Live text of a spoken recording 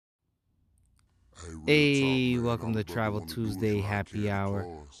Hey, welcome to Travel Tuesday Happy Hour,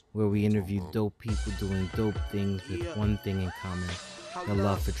 where we interview dope people doing dope things with one thing in common, the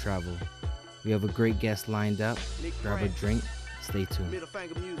love for travel. We have a great guest lined up. Grab a drink, stay tuned.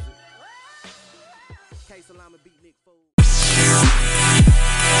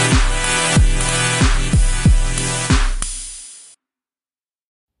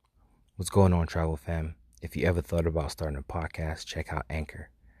 What's going on, travel fam? If you ever thought about starting a podcast, check out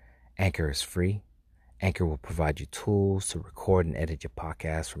Anchor. Anchor is free. Anchor will provide you tools to record and edit your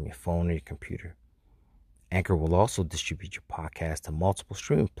podcast from your phone or your computer. Anchor will also distribute your podcast to multiple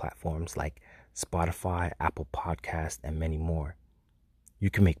streaming platforms like Spotify, Apple Podcasts, and many more. You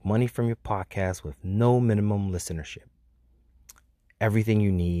can make money from your podcast with no minimum listenership. Everything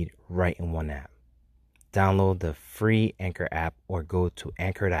you need right in one app. Download the free Anchor app or go to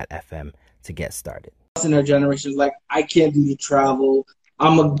anchor.fm to get started. In our generation, like, I can't do the travel.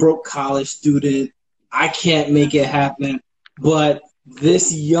 I'm a broke college student. I can't make it happen. But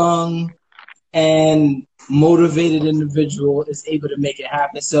this young and motivated individual is able to make it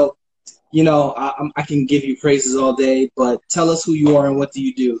happen. So, I can give you praises all day, but tell us who you are and what do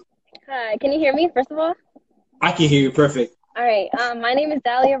you do? Hi, can you hear me, first of all? I can hear you perfect. All right, my name is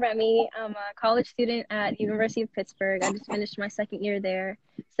Dahlia Remy. I'm a college student at University of Pittsburgh. I just finished my second year there,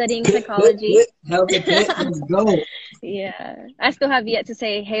 studying psychology. Let's go. Yeah, I still have yet to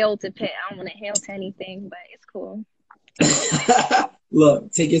say hail to Pitt. I don't want to hail to anything, but it's cool. Look,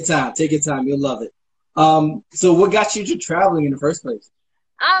 take your time. Take your time. You'll love it. So what got you to traveling in the first place?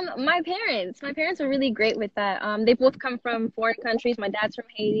 My parents are really great with that. They both come from foreign countries. My dad's from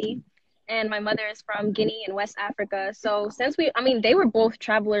Haiti, and my mother is from Guinea in West Africa. So they were both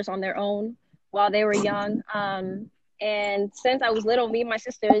travelers on their own while they were young. And since I was little, me and my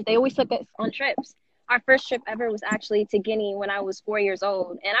sisters, they always took us on trips. Our first trip ever was actually to Guinea when I was 4 years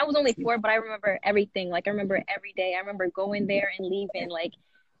old. And I was only 4, but I remember everything. Like, I remember every day. I remember going there and leaving. Like,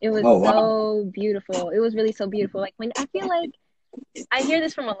 it was so beautiful. It was really so beautiful. Like, I feel like I hear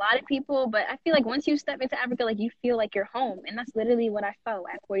this from a lot of people, but I feel like once you step into Africa, like, you feel like you're home. And that's literally what I felt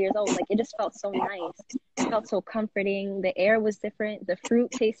at 4 years old. Like, it just felt so nice. It felt so comforting. The air was different. The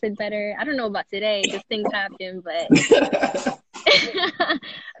fruit tasted better. I don't know about today, just things happen, but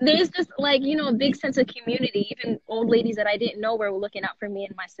there's just, like, a big sense of community. Even old ladies that I didn't know were looking out for me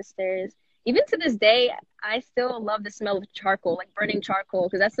and my sisters. Even to this day, I still love the smell of charcoal, like burning charcoal,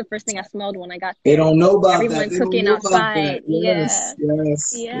 because that's the first thing I smelled when I got there. They don't know about Everyone's cooking outside. Yes.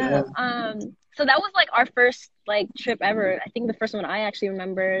 Yeah. So that was like our first trip ever. I think the first one I actually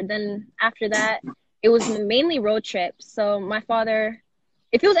remember. Then after that, it was mainly road trips. So my father,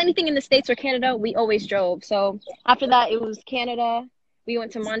 if it was anything in the States or Canada, we always drove. So after that, it was Canada. We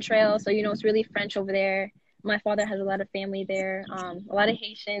went to Montreal. So, it's really French over there. My father has a lot of family there, a lot of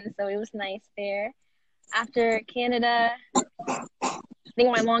Haitians, so it was nice there. After Canada, I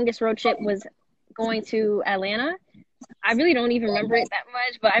think my longest road trip was going to Atlanta. I really don't even remember it that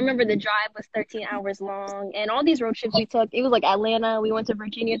much, but I remember the drive was 13 hours long. And all these road trips we took, it was like Atlanta. We went to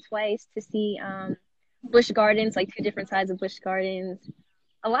Virginia twice to see Busch Gardens, like 2 different sides of Busch Gardens.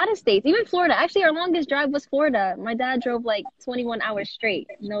 A lot of states, even Florida. Actually, our longest drive was Florida. My dad drove 21 hours straight,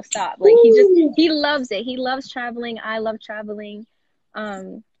 no stop. Like, he loves it. He loves traveling. I love traveling.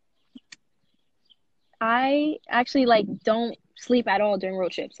 I actually don't sleep at all during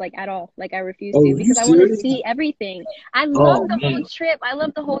road trips, at all. I refuse to, because I want to see everything. I love the whole trip. I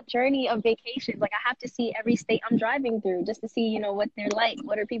love the whole journey of vacations. I have to see every state I'm driving through just to see, what they're like.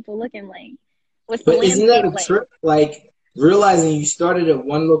 What are people looking like? What's the landscape like? Isn't that a trip? Realizing you started at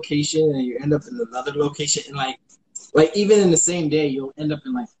one location and you end up in another location, and even in the same day you'll end up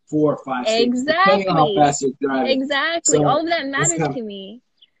in 4 or 5 states, exactly, depending on how fast you're driving. Exactly. So all of that matters to me.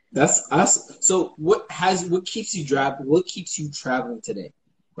 That's us. So what keeps you driving? What keeps you traveling today?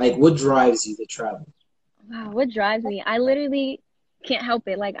 What drives you to travel? Wow, what drives me? I literally can't help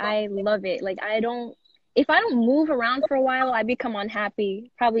it. I love it. If I don't move around for a while, I become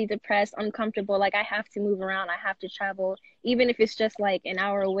unhappy, probably depressed, uncomfortable. I have to move around. I have to travel, even if it's just an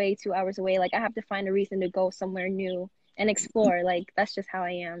hour away, 2 hours away. I have to find a reason to go somewhere new and explore. That's just how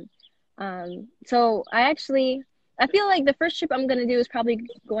I am. So I feel like the first trip I'm going to do is probably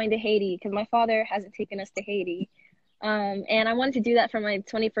going to Haiti, because my father hasn't taken us to Haiti. And I wanted to do that for my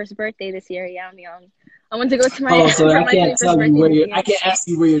 21st birthday this year. Yeah, I'm young. I want to go to my so I can't tell you where I can't ask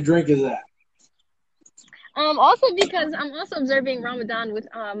you where your drink is at. Also because I'm also observing Ramadan with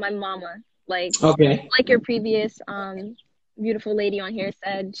my mama. Okay. Like your previous beautiful lady on here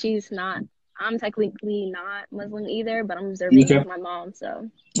said, she's not I'm technically not Muslim either, but I'm observing Okay. with my mom. So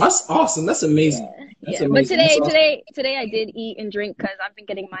That's awesome. That's amazing. yeah, That's yeah. But amazing. That's awesome. today I did eat and drink because I've been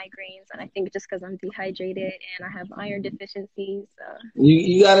getting migraines, and I think just because I'm dehydrated and I have iron deficiency. So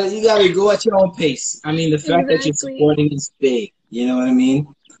You gotta go at your own pace. I mean, the fact that you're exactly. supporting is big. You know what I mean?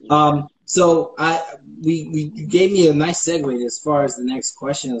 So we you gave me a nice segue as far as the next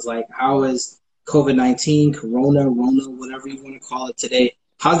question is like, how is COVID-19, Rona, whatever you want to call it today?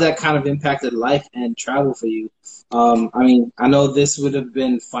 How's that kind of impacted life and travel for you? I mean, I know this would have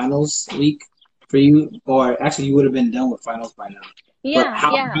been finals week for you, or actually you would have been done with finals by now. But Yeah,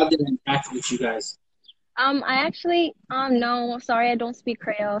 how yeah. how did it impact with you guys? I actually, no, sorry, I don't speak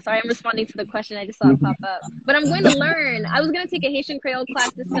Creole. Sorry, I'm responding to the question. I just saw it pop up. But I'm going to learn. I was going to take a Haitian Creole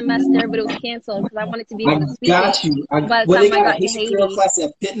class this semester, but it was canceled because I wanted to be I able to speak got it you. by the Well, they time I got a got to Haitian Creole Haiti. class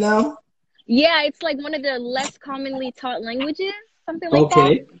at Pitt now. Yeah, it's like one of the less commonly taught languages, something like that.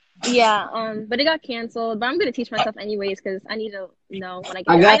 Okay, Yeah, but it got canceled. But I'm gonna teach myself anyways because I need to know when I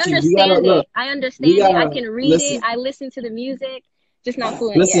get I there. I got you. We gotta understand look. it. I We understand it. I gotta can read it. listen. I listen to the music, just not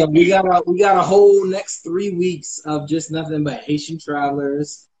fluent yet. Listen, we got a whole next 3 weeks of just nothing but Haitian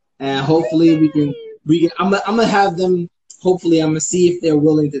travelers, and hopefully Period. we can. I'm gonna have them. Hopefully, I'm gonna see if they're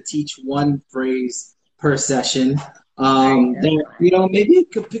willing to teach one phrase per session. All right, that's That fine. maybe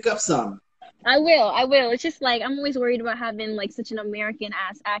it could pick up some. I will. I will. It's just like I'm always worried about having like such an American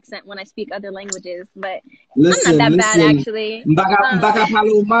ass accent when I speak other languages, but I'm not that bad Listen. actually. M'baka Um, m'baka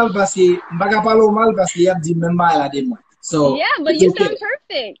palo mal paske y ap di men ba la de mwen. So yeah, but it's you sound okay.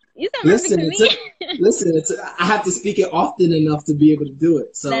 perfect. You sound perfect Listen, to it's me. a, I have to speak it often enough to be able to do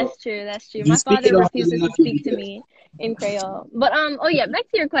it. So That's true. That's true. if you My speak it father often refuses enough, to you'll be speak to good. me in Creole. But oh yeah, back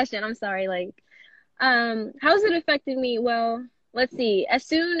to your question. I'm sorry. Like, how's it affected me? Well, let's see. As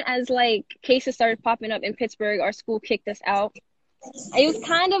soon as like cases started popping up in Pittsburgh, our school kicked us out. It was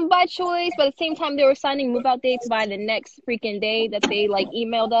kind of by choice, but at the same time they were signing move out dates by the next freaking day that they like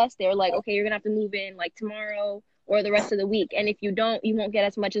emailed us. They were like, okay, you're gonna have to move in like tomorrow or the rest of the week. And if you don't, you won't get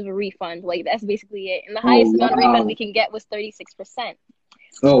as much as a refund. Like that's basically it. And the Oh highest amount of refund we wow. can get was 36%.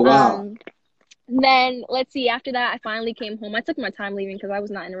 Oh wow. Um, then let's see, after that, I finally came home. I took my time leaving because I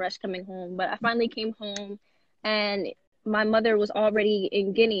was not in a rush coming home, but I finally came home and my mother was already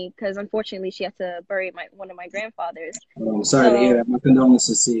in Guinea because unfortunately she had to bury one of my grandfathers. I'm sorry to hear So that. My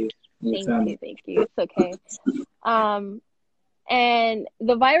condolences to you and your family. thank you. It's okay. Um, and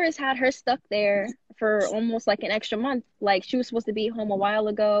the virus had her stuck there for almost like an extra month. Like she was supposed to be home a while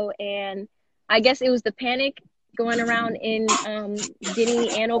ago, and I guess it was the panic going around in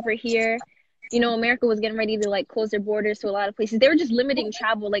Guinea and over here. You know, America was getting ready to like close their borders to a lot of places. They were just limiting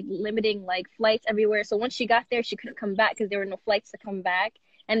travel, like limiting like flights everywhere. So once she got there, she couldn't come back because there were no flights to come back.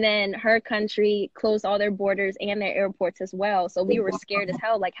 And then her country closed all their borders and their airports as well. So we were scared as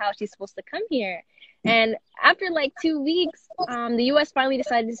hell, like how she's supposed to come here. And after like 2 weeks, the U.S. finally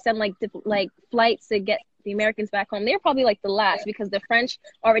decided to send like flights to get the Americans back home. They're probably like the last because the French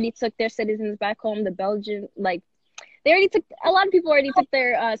already took their citizens back home. The Belgian, like they already took a lot of people already took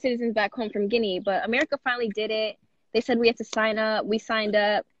their citizens back home from Guinea, but America finally did it. They said we had to sign up. We signed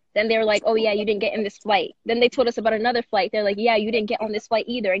up. Then they were like, "Oh yeah, you didn't get in this flight." Then they told us about another flight. They're like, "Yeah, you didn't get on this flight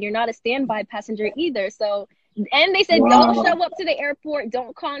either, and you're not a standby passenger either." So, and they said, "Don't Wow. show up to the airport.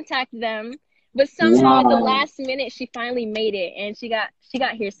 Don't contact them." But somehow at the Wow. last minute, she finally made it, and she got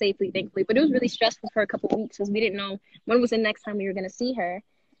here safely, thankfully. But it was really stressful for a couple of weeks because we didn't know when was the next time we were gonna see her.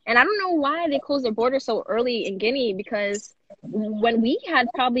 And I don't know why they closed their border so early in Guinea because when we had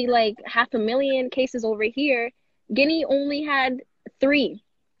probably like 500,000 cases over here, Guinea only had three,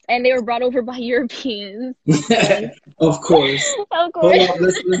 and they were brought over by Europeans. So, Of course. of Hold course. on.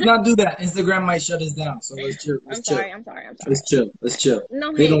 Let's not do that. Instagram might shut us down. So let's chill. Let's I'm chill. sorry. I'm sorry. I'm sorry. Let's chill. Let's chill.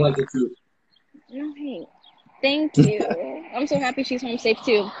 No They don't hate. like the truth. No hate. Thank you. I'm so happy she's home safe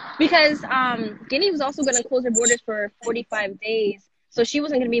too. Because Guinea was also gonna close her borders for 45 days. So she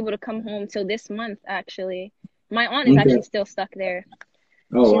wasn't gonna be able to come home till this month actually. My aunt is Okay. actually still stuck there.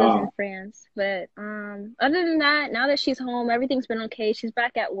 Oh She lives in wow. France. But other than that, now that she's home, everything's been okay. She's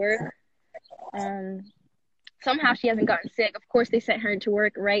back at work. Um Somehow she hasn't gotten sick. Of course they sent her to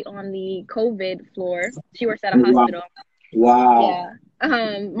work right on the COVID floor. She works at a Wow. hospital. Wow.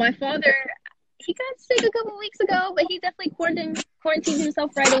 Yeah. My father, he got sick a couple weeks ago, but he definitely quarantined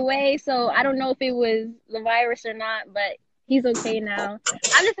himself right away. So I don't know if it was the virus or not, but he's okay now.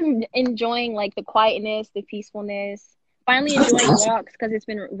 I'm just enjoying like the quietness, the peacefulness. Finally That's enjoying awesome. walks because it's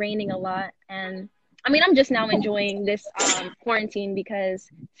been raining a lot, and I mean I'm just now enjoying this quarantine because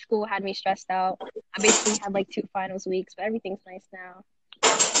school had me stressed out. I basically had like 2 finals weeks, but everything's nice now.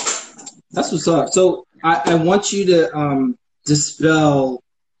 That's what's up. So I want you to dispel.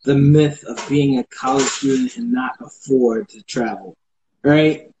 the myth of being a college student and not afford to travel,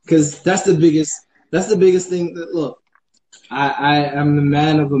 right? Because that's the biggest thing. That look, I am the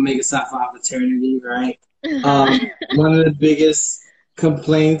man of Omega Psi Phi fraternity, right? One of the biggest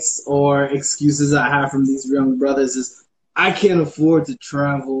complaints or excuses I have from these young brothers is I can't afford to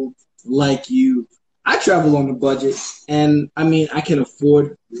travel like you. I travel on a budget, and I mean I can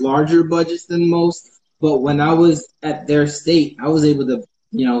afford larger budgets than most. But when I was at their state, I was able to,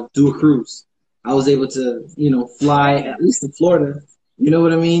 do a cruise. I was able to, fly at least to Florida. You know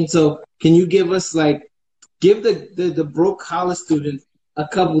what I mean? So can you give us give the broke college student a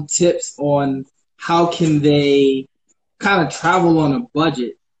couple tips on how can they kind of travel on a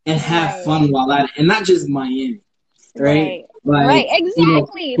budget and have fun while at it, and not just Miami, right? Right,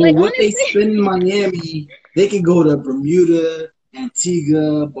 exactly. For what honestly, they spend in Miami, they can go to Bermuda,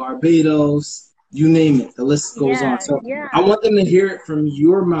 Antigua, Barbados, you name it. The list goes on. So I want them to hear it from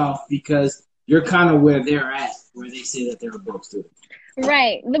your mouth because you're kind of where they're at, where they say that they're a broke student.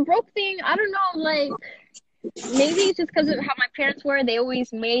 Right. The broke thing, I don't know, maybe it's just because of how my parents were. They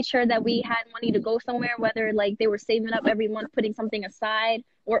always made sure that we had money to go somewhere, whether they were saving up every month, putting something aside,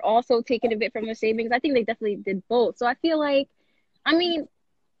 or also taking a bit from their savings. I think they definitely did both. So I feel like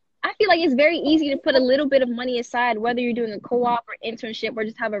it's very easy to put a little bit of money aside, whether you're doing a co-op or internship or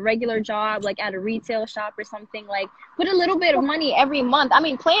just have a regular job, at a retail shop or something. Put a little bit of money every month.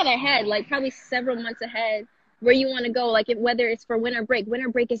 Plan ahead, probably several months ahead where you want to go, whether it's for winter break. Winter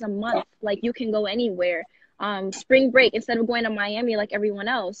break is a month. You can go anywhere. Spring break, instead of going to Miami like everyone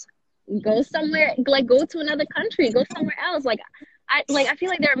else, go somewhere, go to another country, go somewhere else. I feel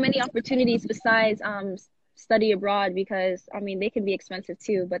like there are many opportunities besides study abroad, because they can be expensive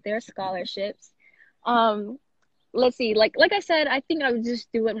too, but there are scholarships. Let's see, like I said, I think I would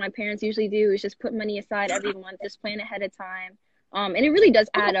just do what my parents usually do, is just put money aside every month, just plan ahead of time. And it really does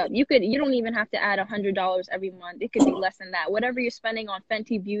add up. You don't even have to add $100 every month. It could be less than that. Whatever you're spending on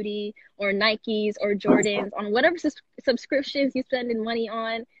Fenty Beauty or Nikes or Jordans, on whatever subscriptions you spending money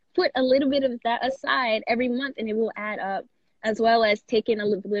on, put a little bit of that aside every month and it will add up, as well as taking a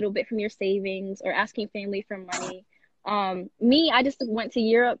little bit from your savings or asking family for money. I just went to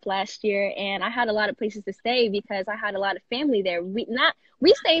Europe last year and I had a lot of places to stay because I had a lot of family there. We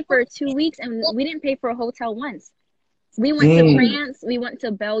stayed for 2 weeks and we didn't pay for a hotel once. We went to France, we went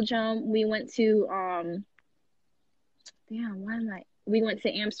to Belgium, we went to we went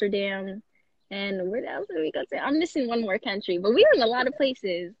to Amsterdam, and where else did we go to? I'm missing one more country, but we were in a lot of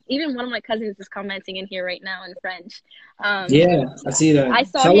places. Even one of my cousins is commenting in here right now in French. Yeah, I see that. I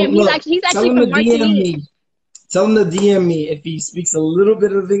saw him. He's actually from Martinique. Tell him to DM me if he speaks a little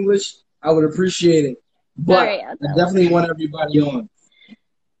bit of English. I would appreciate it. But I definitely want everybody on.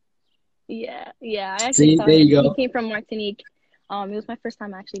 Yeah. I actually saw him. He came from Martinique. It was my first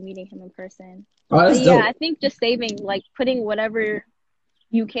time actually meeting him in person. Oh, that's dope. Yeah, I think just saving, putting whatever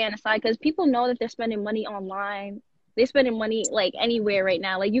you can aside, because people know that they're spending money online. They're spending money anywhere right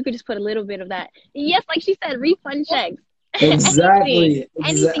now. You could just put a little bit of that. Yes, like she said, refund checks. Exactly.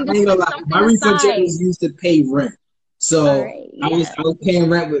 Anything. My refund check was used to pay rent. So I was paying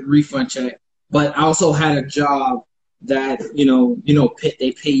rent with refund check, but I also had a job that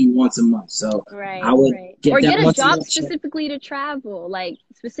they pay you once a month. So I would get a job specifically to travel,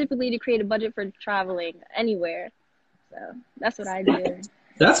 specifically to create a budget for traveling anywhere. So that's what I do.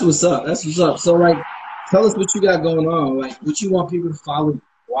 That's what's up. So tell us what you got going on. What you want people to follow.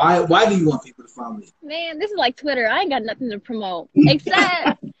 Why do you want people to follow you? Man, this is like Twitter. I ain't got nothing to promote except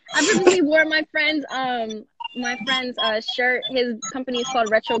I recently wore my friend's shirt. His company is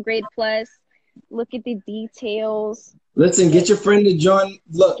called Retrograde Plus. Look at the details. Listen, get your friend to join.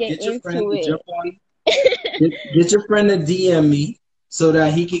 Look, get your friend to jump on. Get your friend to DM me so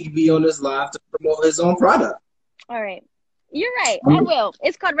that he can be on this live to promote his own product. All right. You're right. I will.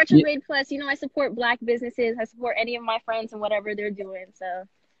 It's called Retrograde Plus. I support Black businesses. I support any of my friends and whatever they're doing. So.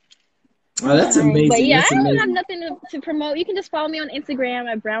 Oh, that's amazing. But yeah, that's I don't have nothing to promote. You can just follow me on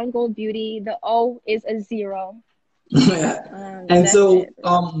Instagram at Brown Gold Beauty. The O is a 0. And so,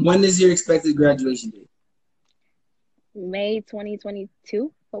 when is your expected graduation date? May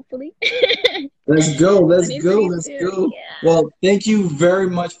 2022, hopefully. Let's go. Yeah. Well, thank you very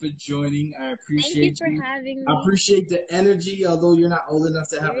much for joining. I appreciate Thank you for having me. I appreciate the energy, although you're not old enough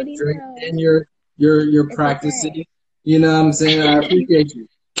to have a drink and you're practicing. Okay. You know what I'm saying? I appreciate you.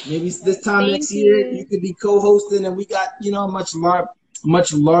 Maybe this time next year you could be co-hosting, and we got a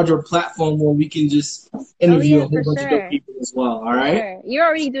much larger platform where we can just interview a whole bunch of good people as well. All right. Sure. You're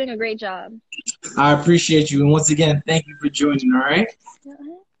already doing a great job. I appreciate you, and once again, thank you for joining. All right.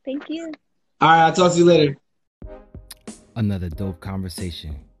 Thank you. All right. I'll talk to you later. Another dope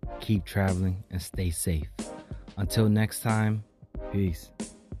conversation keep traveling, and stay safe. Until next time, peace.